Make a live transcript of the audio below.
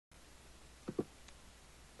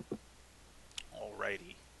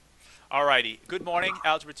Alrighty, good morning,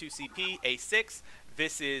 Algebra 2 CP A6.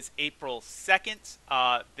 This is April 2nd.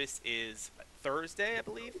 This is Thursday, I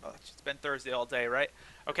believe. Oh, it's been Thursday all day, right?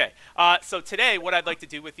 Okay, so today what I'd like to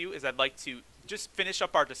do with you is I'd like to just finish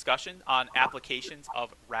up our discussion on applications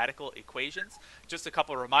of radical equations. Just a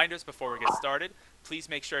couple of reminders before we get started. Please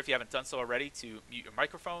make sure, if you haven't done so already, to mute your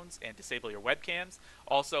microphones and disable your webcams.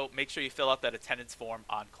 Also, make sure you fill out that attendance form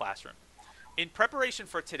on Classroom. In preparation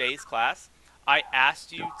for today's class, I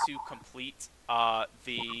asked you to complete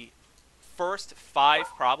the first 5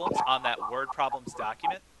 problems on that word problems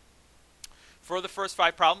document. For the first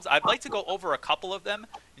 5 problems, I'd like to go over a couple of them,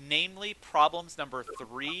 namely problems number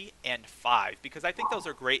 3 and 5, because I think those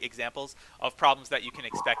are great examples of problems that you can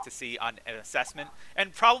expect to see on an assessment,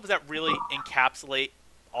 and problems that really encapsulate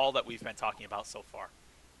all that we've been talking about so far.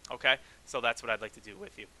 Okay, so that's what I'd like to do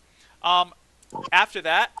with you. After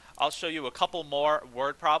that, I'll show you a couple more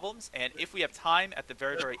word problems, and if we have time at the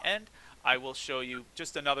very end, I will show you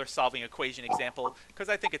just another solving equation example, because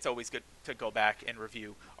I think it's always good to go back and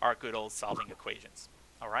review our good old solving equations.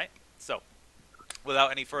 All right, so without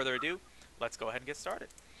any further ado, let's go ahead and get started.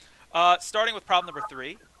 Starting with problem number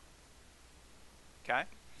 3. Okay,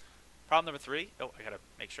 problem number 3. Oh, I gotta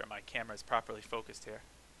make sure my camera is properly focused here.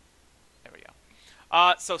 There we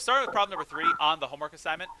go. So starting with problem number 3 on the homework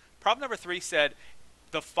assignment. Problem number 3 said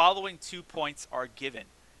the following 2 points are given: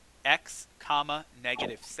 x, comma,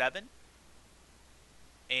 -7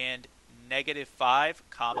 and -5,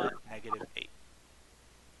 comma, -8.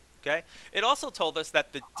 Okay. It also told us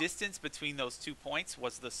that the distance between those 2 points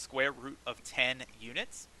was the square root of 10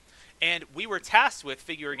 units. And we were tasked with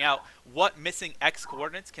figuring out what missing x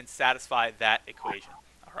coordinates can satisfy that equation.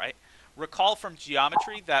 All right. Recall from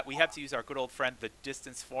geometry that we have to use our good old friend, the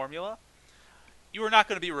distance formula. You are not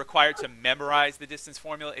going to be required to memorize the distance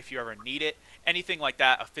formula if you ever need it. Anything like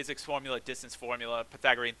that, a physics formula, distance formula,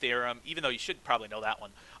 Pythagorean theorem, even though you should probably know that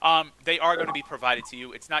one, they are going to be provided to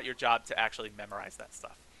you. It's not your job to actually memorize that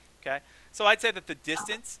stuff. Okay? So I'd say that the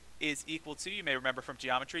distance is equal to, you may remember from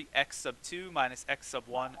geometry, x sub 2 minus x sub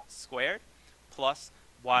 1 squared plus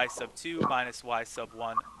y sub 2 minus y sub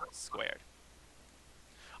 1 squared.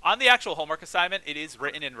 On the actual homework assignment, it is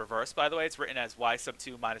written in reverse, by the way. It's written as y sub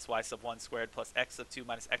 2 minus y sub 1 squared plus x sub 2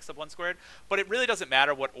 minus x sub 1 squared. But it really doesn't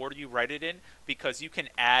matter what order you write it in, because you can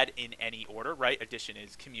add in any order, right? Addition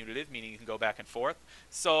is commutative, meaning you can go back and forth.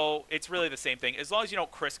 So it's really the same thing. As long as you don't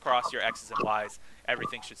crisscross your x's and y's,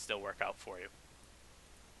 everything should still work out for you.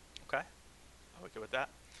 Okay? Are we good with that?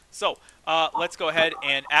 So let's go ahead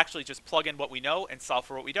and actually just plug in what we know and solve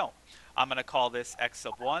for what we don't. I'm going to call this x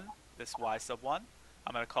sub 1, this y sub 1.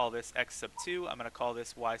 I'm going to call this x sub 2. I'm going to call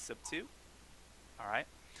this y sub 2. All right.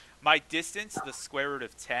 My distance, the square root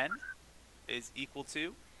of 10, is equal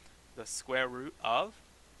to the square root of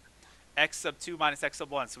x sub 2 minus x sub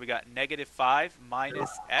 1. So we got -5 minus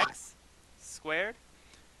x squared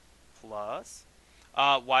plus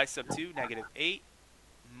y sub 2, -8,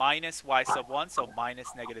 minus y sub 1, so minus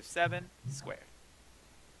 -7 squared.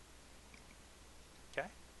 Okay.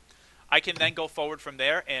 I can then go forward from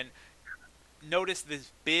there and notice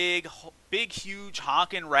this big, huge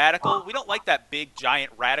honking radical. We don't like that big,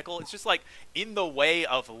 giant radical. It's just like in the way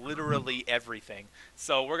of literally everything.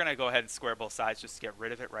 So we're going to go ahead and square both sides just to get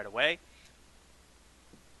rid of it right away.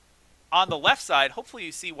 On the left side, hopefully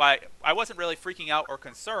you see why I wasn't really freaking out or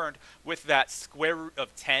concerned with that square root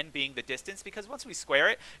of 10 being the distance, because once we square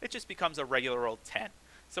it, it just becomes a regular old 10.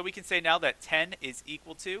 So we can say now that 10 is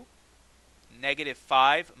equal to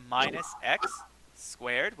 -5 minus x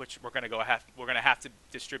squared, which we're going to have to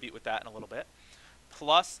distribute with that in a little bit,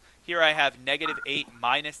 plus here I have -8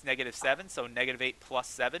 minus -7, so -8 plus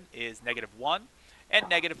 7 is -1, and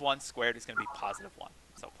 -1 squared is going to be +1,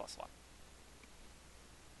 so +1.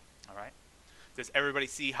 All right. Does everybody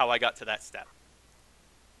see how I got to that step?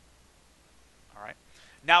 All right.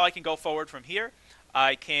 Now I can go forward from here.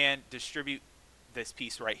 I can distribute this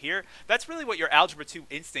piece right here. That's really what your Algebra 2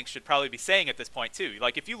 instinct should probably be saying at this point too.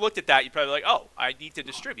 Like if you looked at that, you'd probably be like, oh, I need to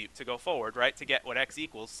distribute to go forward, right, to get what x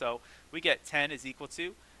equals. So we get 10 is equal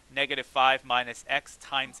to -5 minus x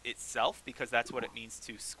times itself, because that's what it means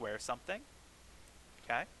to square something.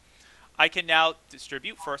 Okay. I can now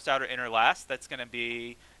distribute first, outer, inner, last. That's going to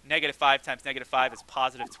be -5 times -5 is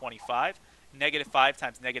 +25. -5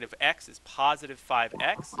 times -x is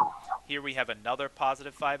 +5x. Here we have another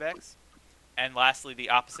 +5x. And lastly, the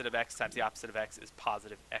opposite of x times the opposite of x is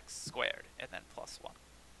 +x squared, and then +1.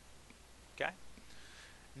 Okay?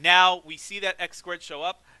 Now we see that x squared show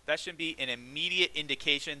up. That should be an immediate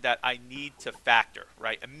indication that I need to factor,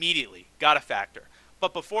 right? Immediately, got to factor.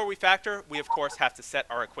 But before we factor, we of course have to set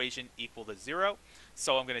our equation equal to 0.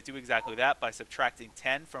 So I'm going to do exactly that by subtracting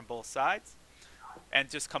 10 from both sides. And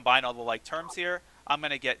just combine all the like terms here. I'm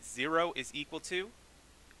going to get 0 is equal to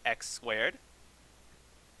x squared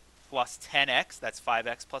plus 10x. That's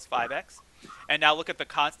 5x plus 5x. And now look at the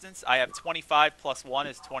constants. I have 25 plus 1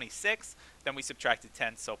 is 26. Then we subtracted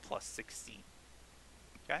 10, so plus 16.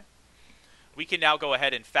 Okay? We can now go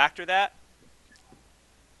ahead and factor that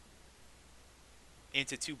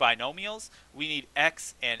into two binomials. We need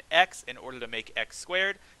x and x in order to make x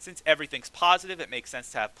squared. Since everything's positive, it makes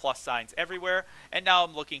sense to have plus signs everywhere. And now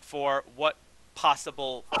I'm looking for what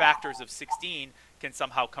possible factors of 16 can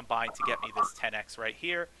somehow combine to get me this 10x right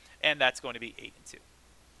here. And that's going to be 8 and 2.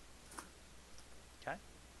 Okay?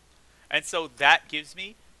 And so that gives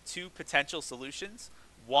me two potential solutions.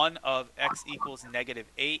 One of x equals negative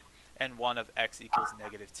 8 and one of x equals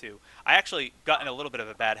negative 2. I actually got in a little bit of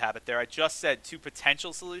a bad habit there. I just said two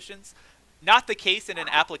potential solutions. Not the case in an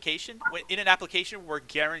application. In an application, we're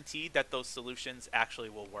guaranteed that those solutions actually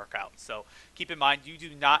will work out. So keep in mind, you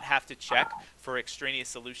do not have to check for extraneous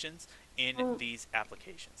solutions in these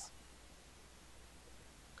applications.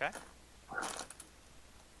 Okay?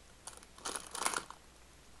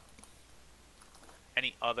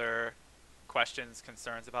 Any other questions,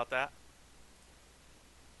 concerns about that?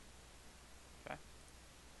 Okay.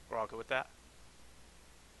 We're all good with that?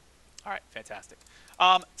 All right, fantastic.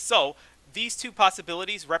 So these two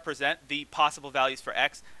possibilities represent the possible values for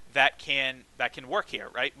x that can work here,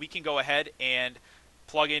 right? We can go ahead and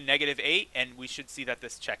plug in negative 8, and we should see that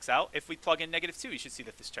this checks out. If we plug in negative 2, you should see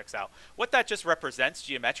that this checks out. What that just represents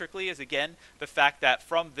geometrically is, again, the fact that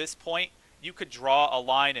from this point, you could draw a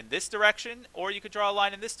line in this direction, or you could draw a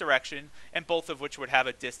line in this direction, and both of which would have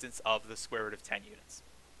a distance of the square root of 10 units.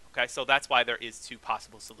 Okay, so that's why there is two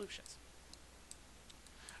possible solutions.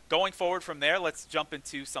 Going forward from there, let's jump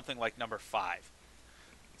into something like number 5.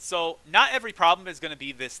 So not every problem is going to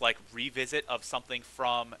be this like revisit of something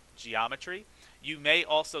from geometry. You may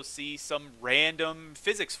also see some random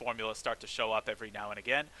physics formula start to show up every now and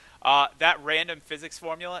again. That random physics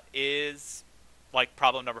formula is like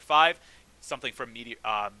problem number 5, something from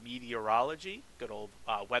meteorology, good old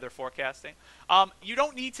weather forecasting. You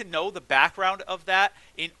don't need to know the background of that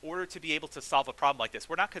in order to be able to solve a problem like this.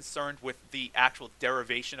 We're not concerned with the actual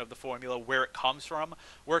derivation of the formula, where it comes from.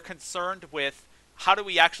 We're concerned with how do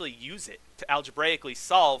we actually use it to algebraically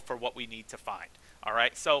solve for what we need to find. All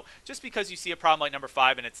right, so just because you see a problem like number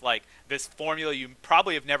 5 and it's like this formula you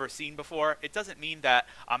probably have never seen before, it doesn't mean that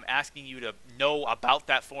I'm asking you to know about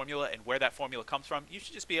that formula and where that formula comes from. You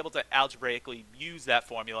should just be able to algebraically use that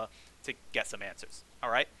formula to get some answers.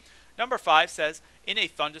 All right, number 5 says, in a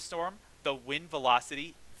thunderstorm, the wind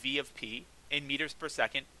velocity, v of p, in meters per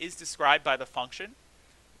second is described by the function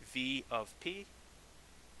v of p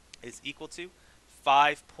is equal to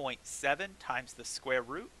 5.7 times the square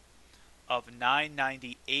root of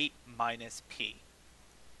 998 minus p,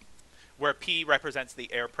 where p represents the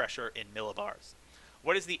air pressure in millibars.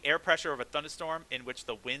 What is the air pressure of a thunderstorm in which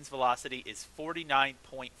the wind's velocity is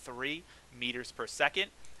 49.3 meters per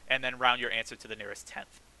second? And then round your answer to the nearest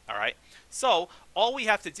tenth. All right, so all we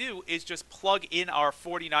have to do is just plug in our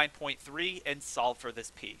 49.3 and solve for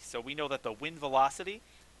this p. So we know that the wind velocity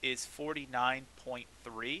is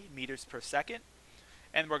 49.3 meters per second.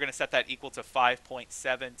 And we're going to set that equal to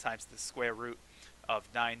 5.7 times the square root of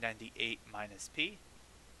 998 minus p.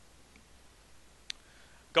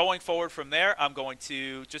 Going forward from there, I'm going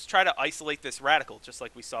to just try to isolate this radical, just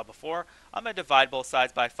like we saw before. I'm going to divide both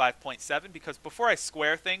sides by 5.7, because before I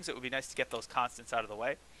square things, it would be nice to get those constants out of the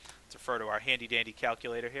way. Let's refer to our handy-dandy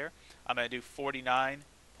calculator here. I'm going to do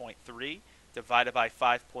 49.3 divided by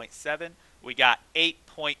 5.7. We got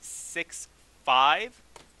 8.65.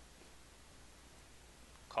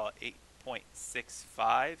 Call it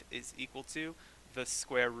 8.65 is equal to the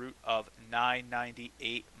square root of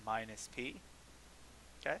 998 minus p.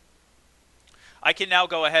 Okay. I can now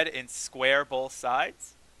go ahead and square both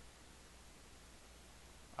sides.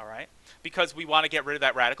 All right. Because we want to get rid of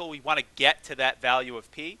that radical. We want to get to that value of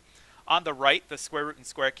p. On the right, the square root and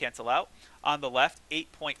square cancel out. On the left,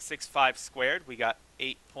 8.65 squared. We got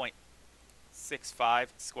 8.65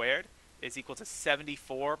 squared is equal to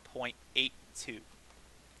 74.82.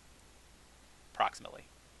 Approximately.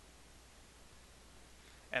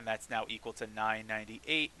 And that's now equal to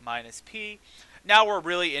 998 minus p. Now we're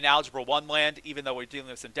really in Algebra 1 land. Even though we're dealing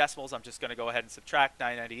with some decimals, I'm just going to go ahead and subtract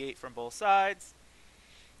 998 from both sides.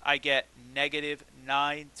 I get negative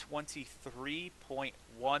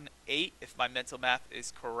 923.18, if my mental math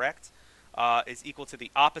is correct. is equal to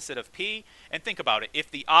the opposite of P. And think about it. If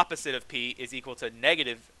the opposite of P is equal to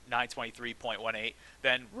negative 923.18,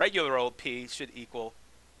 then regular old P should equal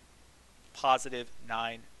positive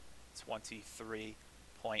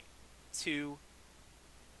 923.2.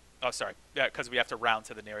 Oh, sorry. Yeah, because we have to round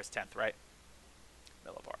to the nearest tenth, right?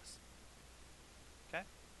 Millibars. Okay.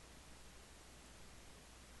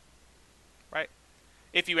 Right.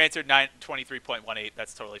 If you answered 923.18,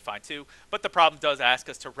 that's totally fine too. But the problem does ask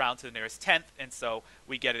us to round to the nearest tenth, and so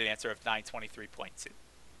we get an answer of 923.2.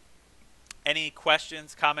 Any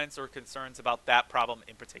questions, comments, or concerns about that problem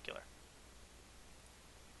in particular?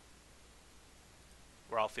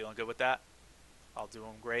 We're all feeling good with that? All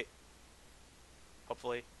doing great?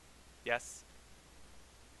 Hopefully. Yes?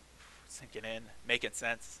 Sinking in, making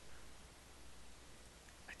sense.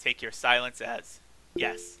 I take your silence as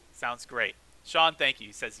yes. Sounds great. Sean, thank you.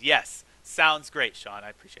 He says yes. Sounds great, Sean. I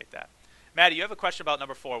appreciate that. Maddie, you have a question about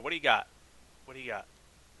number 4. What do you got? What do you got?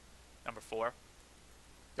 Number 4.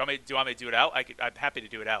 Do you want me to do it out? I'm happy to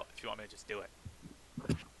do it out if you want me to just do it.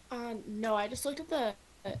 No, I just looked at the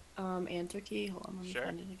answer key. Hold on, let me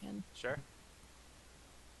find it again. Sure.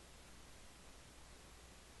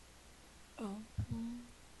 Oh.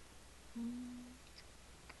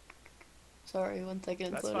 Sorry, 1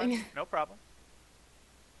 second. That's loading. Fine. No problem.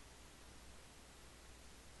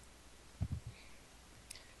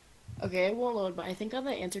 Okay, it won't load, but I think on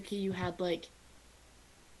the answer key you had like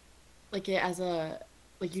it as a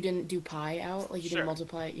you didn't do pi out, like you didn't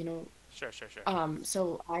multiply it, you know. Sure.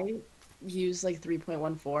 So I used like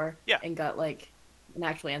 3.14 and got like an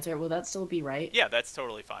actual answer. Will that still be right? Yeah, that's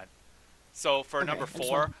totally fine. So for number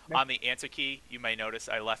 4 on the answer key, you may notice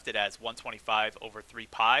I left it as 125 over 3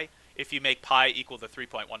 pi. If you make pi equal to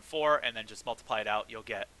 3.14 and then just multiply it out, you'll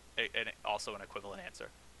get also an equivalent answer.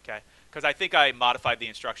 Okay? Because I think I modified the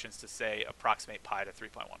instructions to say approximate pi to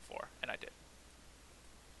 3.14, and I did.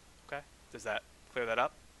 Okay? Does that clear that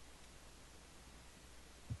up?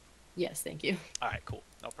 Yes, thank you. All right, cool.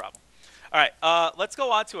 No problem. All right, let's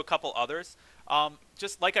go on to a couple others.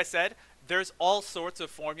 Just like I said, there's all sorts of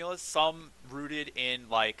formulas, some rooted in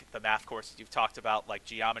like the math courses you've talked about, like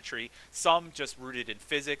geometry, some just rooted in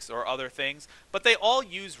physics or other things, but they all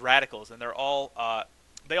use radicals, and they all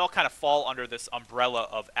kind of fall under this umbrella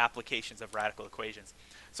of applications of radical equations.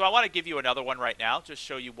 So I want to give you another one right now, just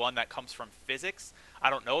show you one that comes from physics. I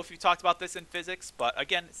don't know if you talked about this in physics, but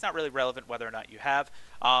again, it's not really relevant whether or not you have.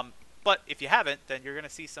 But if you haven't, then you're going to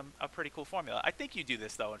see a pretty cool formula. I think you do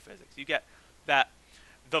this, though, in physics. You get that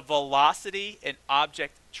the velocity an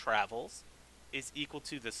object travels is equal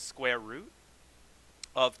to the square root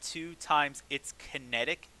of 2 times its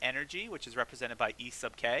kinetic energy, which is represented by E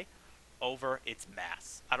sub k, over its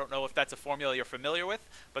mass. I don't know if that's a formula you're familiar with,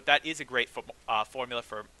 but that is a great formula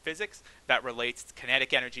for physics that relates to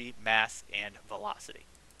kinetic energy, mass, and velocity.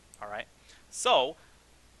 All right? So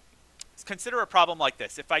consider a problem like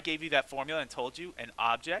this. If I gave you that formula and told you an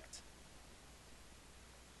object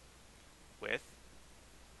with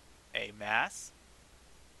a mass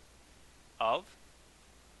of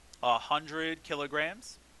 100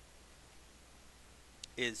 kilograms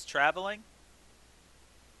is traveling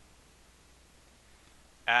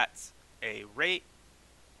at a rate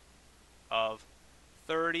of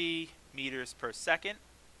 30 meters per second,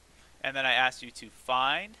 and then I asked you to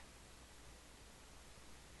find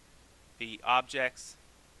the object's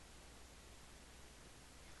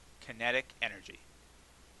kinetic energy.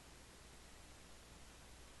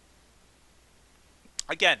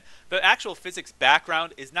 Again, the actual physics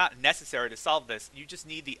background is not necessary to solve this. You just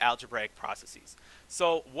need the algebraic processes.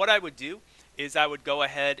 So what I would do is I would go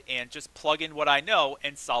ahead and just plug in what I know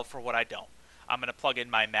and solve for what I don't. I'm going to plug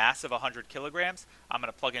in my mass of 100 kilograms. I'm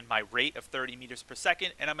going to plug in my rate of 30 meters per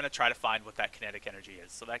second, and I'm going to try to find what that kinetic energy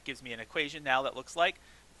is. So that gives me an equation now that looks like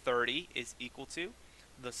 30 is equal to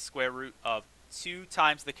the square root of 2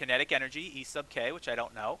 times the kinetic energy, E sub k, which I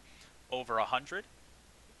don't know, over 100.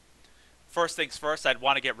 First things first, I'd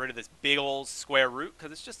want to get rid of this big old square root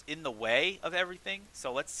because it's just in the way of everything.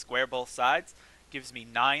 So let's square both sides. Gives me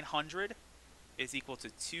 900 is equal to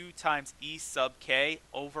 2 times E sub k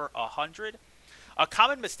over 100. A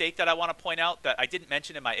common mistake that I want to point out that I didn't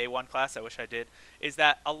mention in my A1 class, I wish I did, is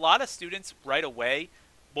that a lot of students right away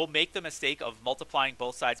will make the mistake of multiplying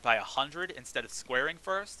both sides by 100 instead of squaring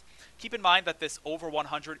first. Keep in mind that this over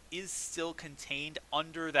 100 is still contained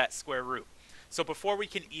under that square root. So before we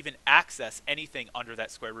can even access anything under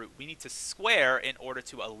that square root, we need to square in order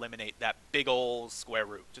to eliminate that big old square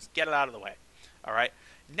root. Just get it out of the way. All right.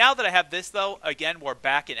 Now that I have this, though, again, we're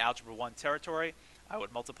back in Algebra 1 territory. I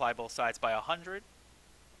would multiply both sides by 100.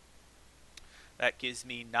 That gives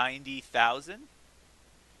me 90,000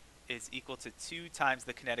 is equal to 2 times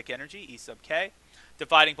the kinetic energy, E sub k.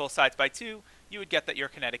 Dividing both sides by 2, you would get that your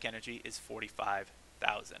kinetic energy is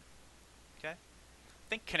 45,000. Okay? I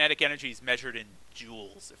think kinetic energy is measured in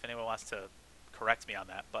joules, if anyone wants to correct me on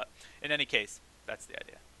that. But in any case, that's the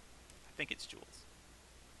idea. I think it's joules.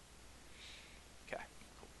 Okay,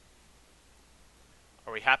 cool.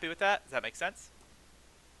 Are we happy with that? Does that make sense?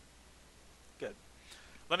 Good.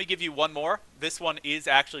 Let me give you one more. This one is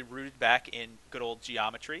actually rooted back in good old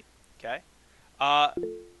geometry. Okay?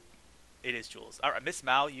 It is joules. All right, Miss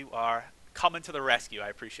Mao, you are coming to the rescue. I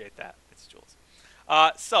appreciate that. It's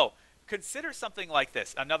joules. So consider something like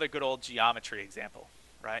this. Another good old geometry example,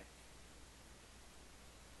 right?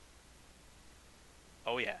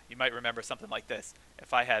 Oh yeah, you might remember something like this.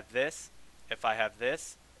 If I have this, if I have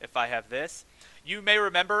this, if I have this. You may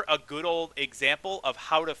remember a good old example of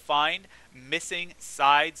how to find missing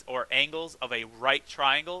sides or angles of a right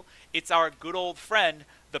triangle. It's our good old friend,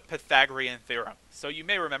 the Pythagorean theorem. So you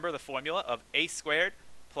may remember the formula of a squared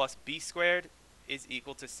plus b squared is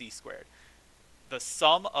equal to c squared. The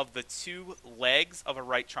sum of the two legs of a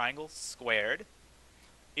right triangle squared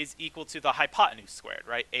is equal to the hypotenuse squared,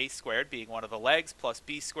 right? A squared being one of the legs plus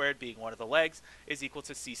b squared being one of the legs is equal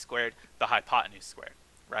to c squared, the hypotenuse squared,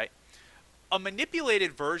 right? A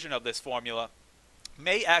manipulated version of this formula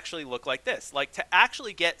may actually look like this. Like, to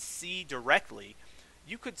actually get c directly,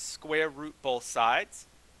 you could square root both sides,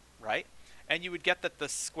 right? And you would get that the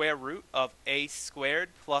square root of a squared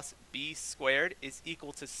plus b squared is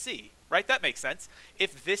equal to c, right? That makes sense.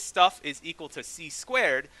 If this stuff is equal to c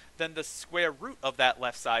squared, then the square root of that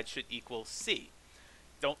left side should equal c.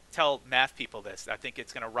 Don't tell math people this. I think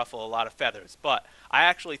it's going to ruffle a lot of feathers. But I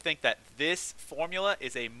actually think that this formula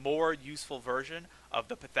is a more useful version of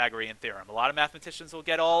the Pythagorean theorem. A lot of mathematicians will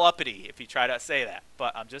get all uppity if you try to say that.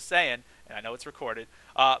 But I'm just saying, and I know it's recorded,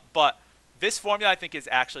 but this formula I think is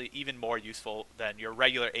actually even more useful than your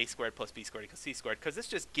regular a squared plus b squared equals c squared, because this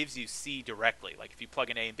just gives you c directly. Like, if you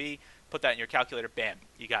plug in a and b, put that in your calculator, bam,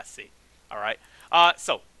 you got c. All right?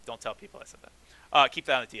 So don't tell people I said that. Keep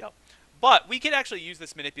that on the DL. But we can actually use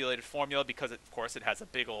this manipulated formula because, of course, it has a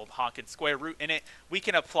big old honkin' square root in it. We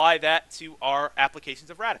can apply that to our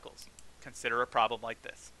applications of radicals. Consider a problem like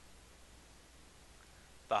this.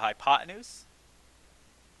 The hypotenuse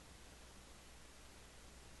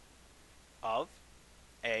of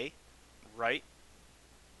a right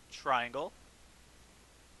triangle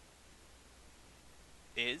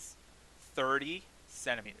is 30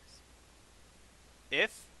 centimeters.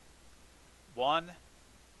 If one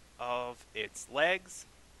of its legs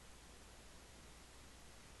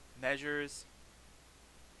measures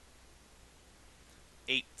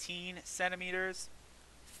 18 centimeters,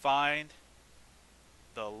 find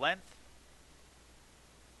the length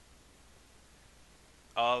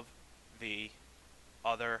of the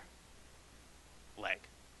other leg.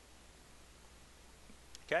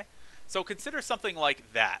 Okay? So consider something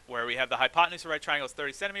like that, where we have the hypotenuse of a right triangle is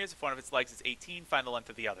 30 centimeters. If one of its legs is 18, find the length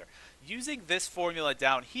of the other. Using this formula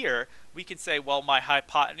down here, we can say, well, my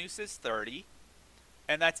hypotenuse is 30,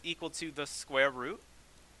 and that's equal to the square root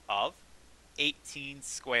of 18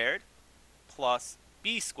 squared plus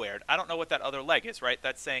b squared. I don't know what that other leg is, right?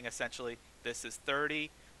 That's saying essentially this is 30,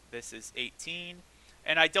 this is 18,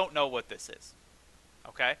 and I don't know what this is.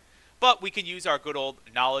 Okay? But we can use our good old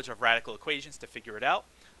knowledge of radical equations to figure it out.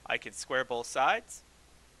 I can square both sides,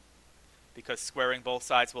 because squaring both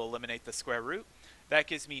sides will eliminate the square root. That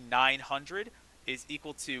gives me 900 is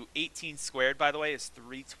equal to 18 squared, by the way, is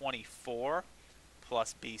 324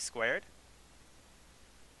 plus b squared.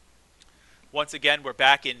 Once again, we're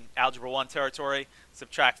back in Algebra 1 territory.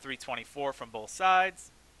 Subtract 324 from both sides.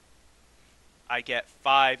 I get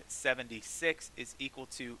 576 is equal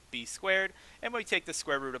to b squared. And we take the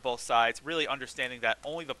square root of both sides, really understanding that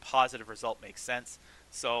only the positive result makes sense.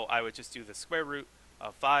 So I would just do the square root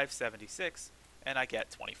of 576, and I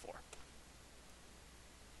get 24.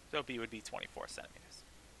 So b would be 24 centimeters.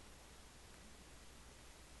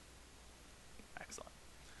 Excellent.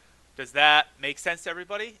 Does that make sense to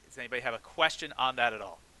everybody? Does anybody have a question on that at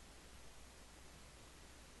all?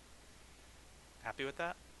 Happy with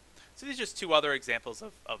that? So these are just two other examples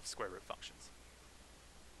of square root functions.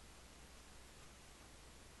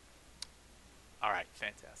 All right,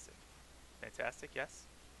 fantastic. Fantastic, yes?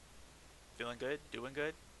 Feeling good? Doing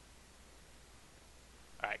good?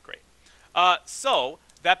 All right, great. So,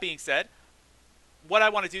 that being said, what I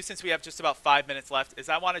want to do, since we have just about 5 minutes left, is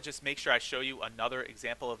I want to just make sure I show you another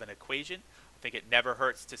example of an equation. I think it never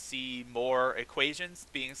hurts to see more equations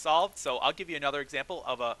being solved. So I'll give you another example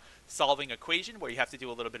of a solving equation where you have to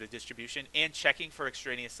do a little bit of distribution and checking for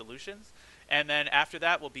extraneous solutions. And then after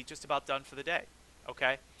that, we'll be just about done for the day.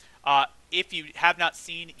 Okay? If you have not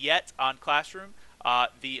seen yet on Classroom,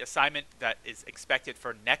 the assignment that is expected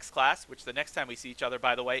for next class, which the next time we see each other,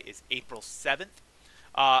 by the way, is April 7th.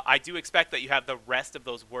 I do expect that you have the rest of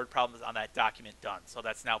those word problems on that document done. So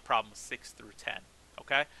that's now problems 6 through 10.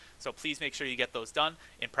 Okay? So please make sure you get those done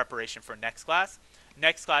in preparation for next class.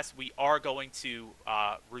 Next class, we are going to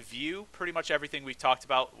review pretty much everything we've talked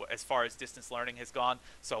about as far as distance learning has gone.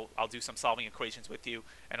 So I'll do some solving equations with you,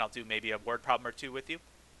 and I'll do maybe a word problem or two with you.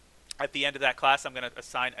 At the end of that class, I'm going to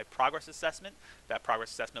assign a progress assessment. That progress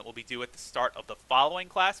assessment will be due at the start of the following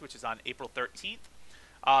class, which is on April 13th.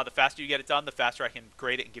 The faster you get it done, the faster I can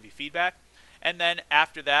grade it and give you feedback. And then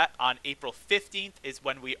after that, on April 15th is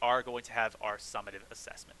when we are going to have our summative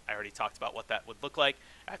assessment. I already talked about what that would look like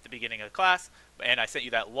at the beginning of the class, and I sent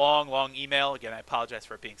you that long email. Again, I apologize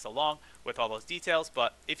for it being so long with all those details,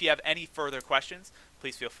 but if you have any further questions,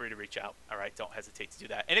 please feel free to reach out. All right, don't hesitate to do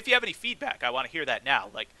that. And if you have any feedback, I want to hear that now.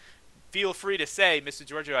 Like, feel free to say, Mr.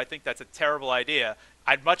 Giorgio, I think that's a terrible idea.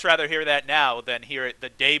 I'd much rather hear that now than hear it the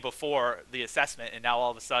day before the assessment, and now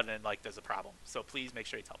all of a sudden, like, there's a problem. So please make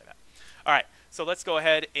sure you tell me that. All right, so let's go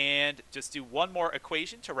ahead and just do one more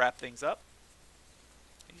equation to wrap things up.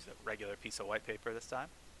 Use a regular piece of white paper this time.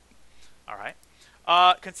 All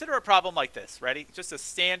right. Consider a problem like this. Ready? Just a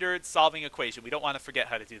standard solving equation. We don't want to forget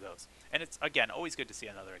how to do those. And it's, again, always good to see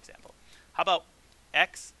another example. How about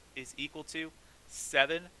x is equal to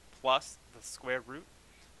 7 plus the square root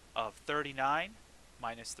of 39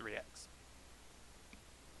 minus 3x.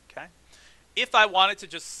 Okay? If I wanted to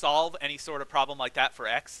just solve any sort of problem like that for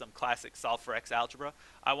x, some classic solve for x algebra,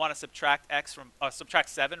 I want to subtract subtract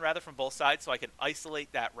 7 rather from both sides so I can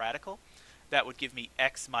isolate that radical. That would give me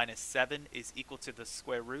x minus 7 is equal to the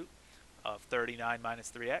square root of 39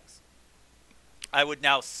 minus 3x. I would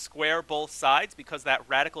now square both sides because that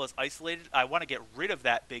radical is isolated. I want to get rid of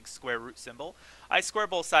that big square root symbol. I square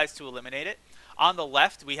both sides to eliminate it. On the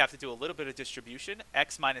left, we have to do a little bit of distribution.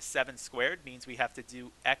 X minus 7 squared means we have to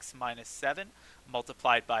do x minus 7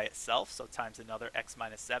 multiplied by itself, so times another x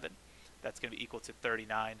minus 7. That's going to be equal to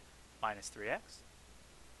 39 minus 3x.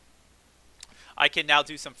 I can now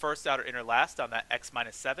do some first out or inner last on that x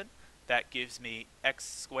minus 7. That gives me x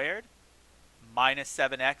squared minus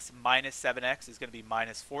 7x is going to be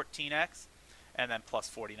minus 14x, and then plus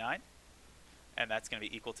 49. And that's going to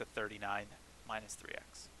be equal to 39 minus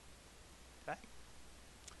 3x. Okay.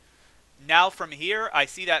 Now from here, I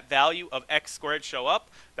see that value of x squared show up.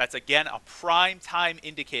 That's, again, a prime time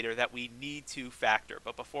indicator that we need to factor.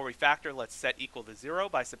 But before we factor, let's set equal to 0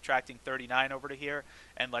 by subtracting 39 over to here,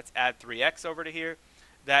 and let's add 3x over to here.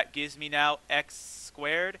 That gives me now x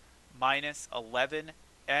squared minus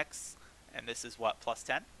 11x, and this is what, plus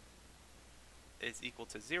 10, is equal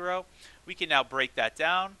to 0. We can now break that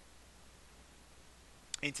down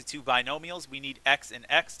into two binomials. We need x and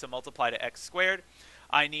x to multiply to x squared.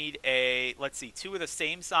 I need a, let's see, two of the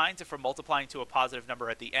same signs if we're multiplying to a positive number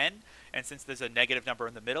at the end. And since there's a negative number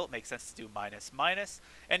in the middle, it makes sense to do minus minus.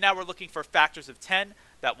 And now we're looking for factors of 10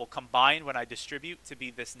 that will combine when I distribute to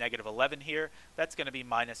be this negative 11 here. That's going to be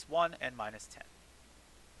minus 1 and minus 10.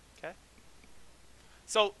 Okay?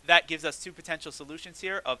 So that gives us two potential solutions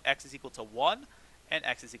here of x is equal to 1 and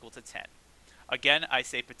x is equal to 10. Again, I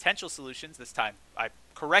say potential solutions. This time I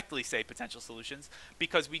correctly say potential solutions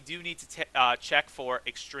because we do need to check for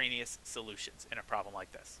extraneous solutions in a problem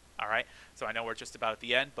like this. All right, so I know we're just about at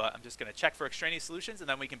the end, but I'm just going to check for extraneous solutions and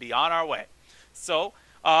then we can be on our way. So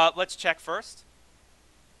let's check first.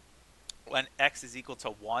 When x is equal to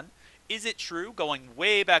 1, is it true, going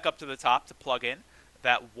way back up to the top to plug in,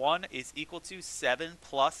 that 1 is equal to 7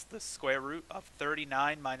 plus the square root of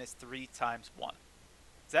 39 minus 3 times 1?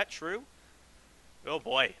 Is that true? Oh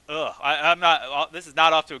boy, I'm not, this is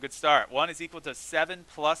not off to a good start. 1 is equal to 7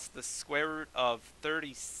 plus the square root of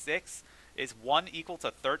 36. Is 1 equal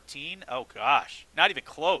to 13? Oh gosh, not even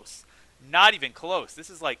close. Not even close.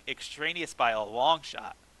 This is like extraneous by a long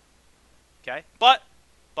shot. Okay, but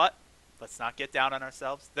let's not get down on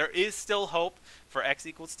ourselves. There is still hope for x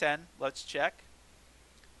equals 10. Let's check.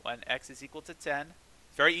 When x is equal to 10.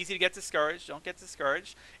 Very easy to get discouraged. Don't get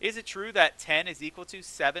discouraged. Is it true that 10 is equal to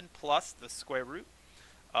 7 plus the square root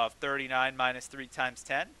of 39 minus 3 times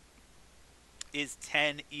 10? Is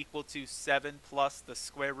 10 equal to 7 plus the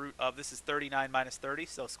square root of, this is 39 minus 30,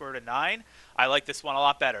 so square root of 9. I like this one a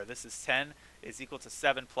lot better. This is 10 is equal to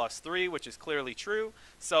 7 plus 3, which is clearly true.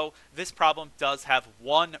 So this problem does have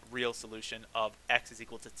one real solution of x is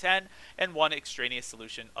equal to 10 and one extraneous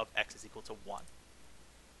solution of x is equal to 1.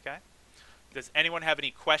 Okay? Does anyone have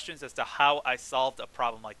any questions as to how I solved a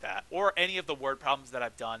problem like that, or any of the word problems that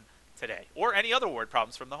I've done today, or any other word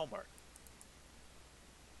problems from the homework?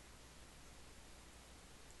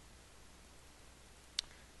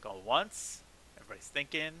 Going once. Everybody's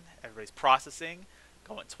thinking. Everybody's processing.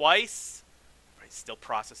 Going twice. Everybody's still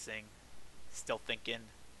processing. Still thinking.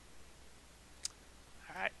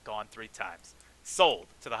 All right, going 3 times. Sold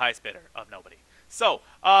to the highest bidder of nobody. So,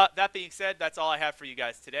 that being said, that's all I have for you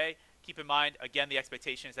guys today. Keep in mind, again, the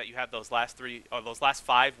expectation is that you have those last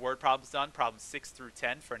 5 word problems done, problems 6 through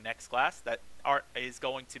 10 for next class. That is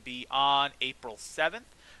going to be on April 7th.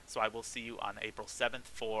 So I will see you on April 7th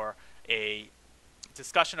for a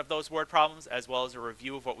discussion of those word problems as well as a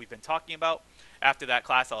review of what we've been talking about. After that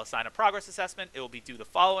class, I'll assign a progress assessment. It will be due the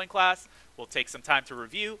following class. We'll take some time to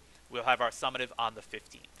review. We'll have our summative on the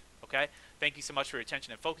 15th. Okay? Thank you so much for your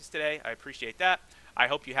attention and focus today. I appreciate that. I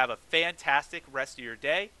hope you have a fantastic rest of your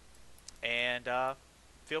day. And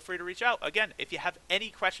feel free to reach out. Again, if you have any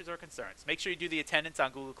questions or concerns, make sure you do the attendance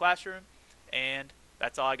on Google Classroom. And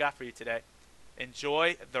that's all I got for you today.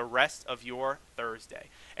 Enjoy the rest of your Thursday.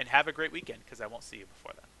 And have a great weekend, because I won't see you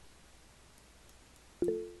before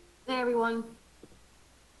then. Hey, everyone.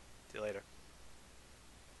 See you later.